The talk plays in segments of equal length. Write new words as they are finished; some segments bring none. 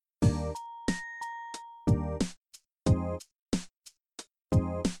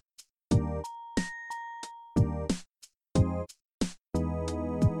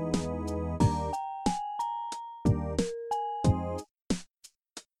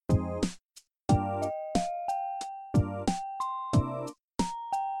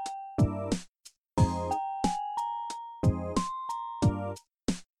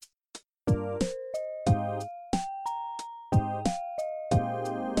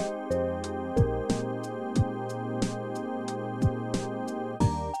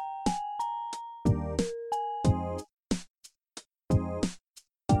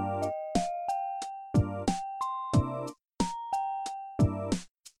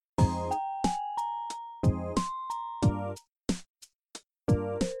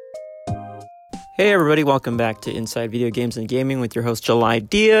Hey everybody, welcome back to Inside Video Games and Gaming with your host July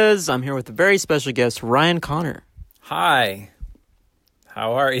Diaz. I'm here with a very special guest, Ryan Connor. Hi.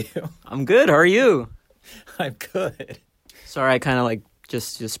 How are you? I'm good, how are you? I'm good. Sorry, I kind of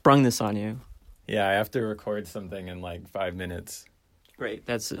just sprung this on you. Yeah, I have to record something in like 5 minutes. Great.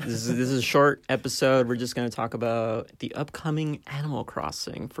 This is a short episode. We're just going to talk about the upcoming Animal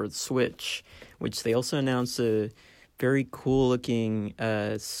Crossing for the Switch, which they also announced a very cool looking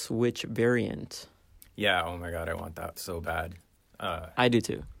Switch variant. Yeah, oh my god, I want that so bad. I do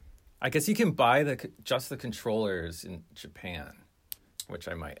too. I guess you can buy just the controllers in Japan, which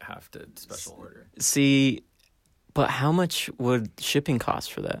I might have to special order. See, but how much would shipping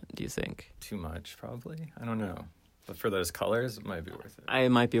cost for that, do you think? Too much, probably. I don't know. But for those colors, it might be worth it. It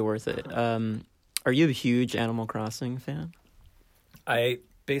might be worth it. Are you a huge Animal Crossing fan? I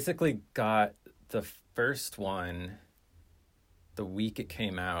basically got the first one the week it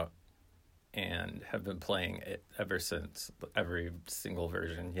came out and have been playing it ever since. Every single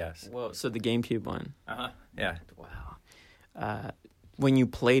version, yes. Whoa, so the GameCube one. Yeah. Wow. When you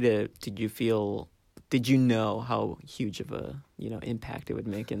played it, did you know how huge of a, impact it would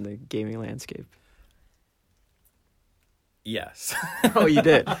make in the gaming landscape? Yes. Oh, you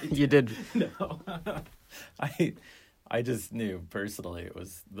did. You did. No. I just knew personally it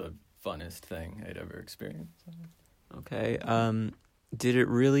was the funnest thing I'd ever experienced. Okay. Did it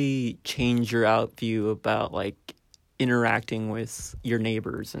really change your view about interacting with your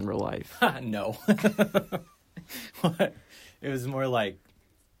neighbors in real life? No. What? It was more like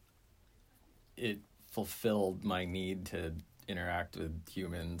it fulfilled my need to interact with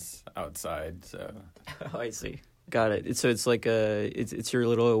humans outside. So. Oh, I see. Got it. So it's like it's your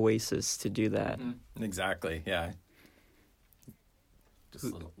little oasis to do that. Mm-hmm. Exactly. Yeah.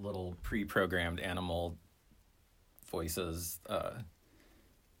 Just little pre-programmed animal voices.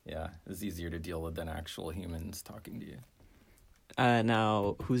 Yeah, it's easier to deal with than actual humans talking to you.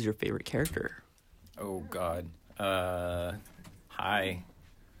 Now, who's your favorite character? Oh God. Hi.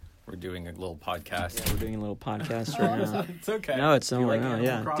 We're doing a little podcast. Yeah, we're doing a little podcast right now. It's okay. No, it's no, like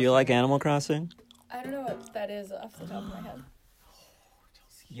yeah. Do you like Animal Crossing? I don't know what that is off the top of my head.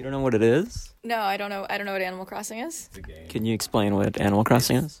 You don't know what it is? No, I don't know. I don't know what Animal Crossing is. It's a game. Can you explain what Animal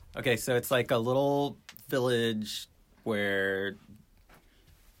Crossing is? Okay, so it's like a little village where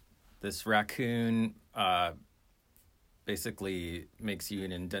this raccoon basically makes you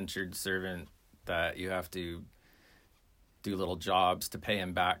an indentured servant that you have to do little jobs to pay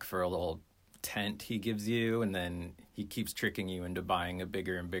him back for a little tent he gives you, and then he keeps tricking you into buying a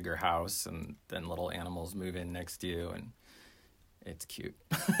bigger and bigger house, and then little animals move in next to you, and it's cute.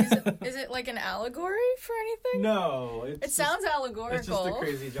 Is it like an allegory for anything? No, it sounds allegorical. It's just a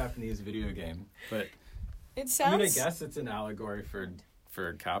crazy Japanese video game, but it sounds. I mean, I guess it's an allegory for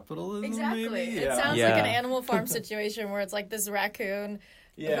capitalism. Exactly. Maybe? It sounds like an Animal Farm situation where it's like this raccoon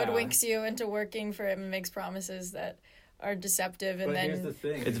hoodwinks you into working for him and makes promises that are deceptive, and then here's the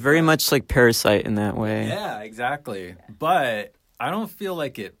thing. It's very much like Parasite in that way. Yeah, exactly. But I don't feel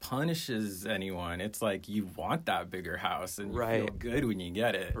like it punishes anyone. It's like you want that bigger house, and you feel good when you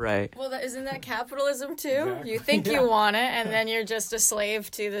get it. Right. Well, isn't that capitalism too? Exactly. You think you want it, and then you're just a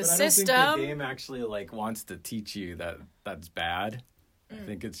slave to the system. I don't think the game actually wants to teach you that that's bad. I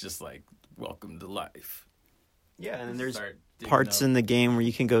think it's just welcome to life. Yeah, and then there's parts in the game where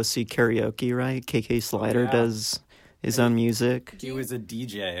you can go see karaoke, right? KK Slider does his own music. He was a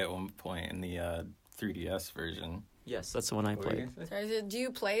DJ at one point in the 3DS version. Yes, that's the one I played. Sorry, do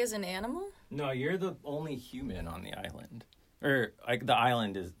you play as an animal? No, you're the only human on the island. Or, the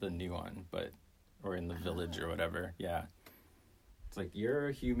island is the new one, or in the village or whatever, yeah. It's like, you're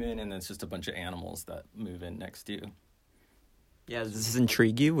a human, and it's just a bunch of animals that move in next to you. Yeah, does this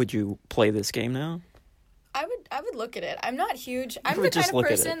intrigue you? Would you play this game now? I would look at it. I'm not huge. I'm would the kind just of look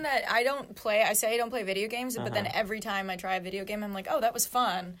at person that I say I don't play video games, but then every time I try a video game, I'm like, oh, that was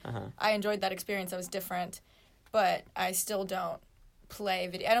fun. I enjoyed that experience. That was different. But I still don't play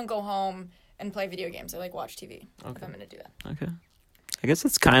video. I don't go home and play video games. I watch TV if I'm going to do that. Okay. I guess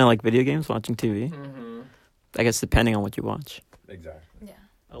it's kind of like video games, watching TV. Mm-hmm. I guess depending on what you watch. Exactly. Yeah.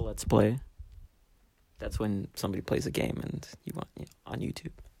 A Let's Play. That's when somebody plays a game and you want on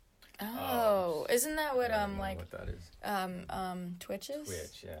YouTube. Oh, isn't that what what that is. Twitch is?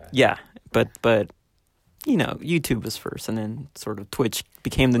 Twitch, yeah. Yeah, but YouTube was first, and then sort of Twitch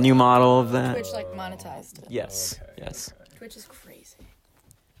became the new model of that. Twitch monetized it. Yes, yes. Okay. Twitch is crazy.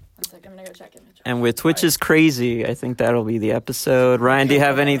 One second, I'm gonna go check it. And with Twitch is crazy, I think that'll be the episode. Ryan, do you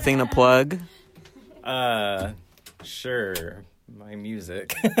have anything to plug? Sure. My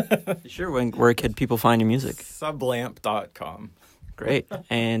music. Sure. Where can people find your music? Sublamp.com. Great.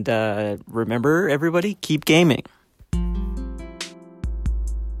 And remember, everybody, keep gaming.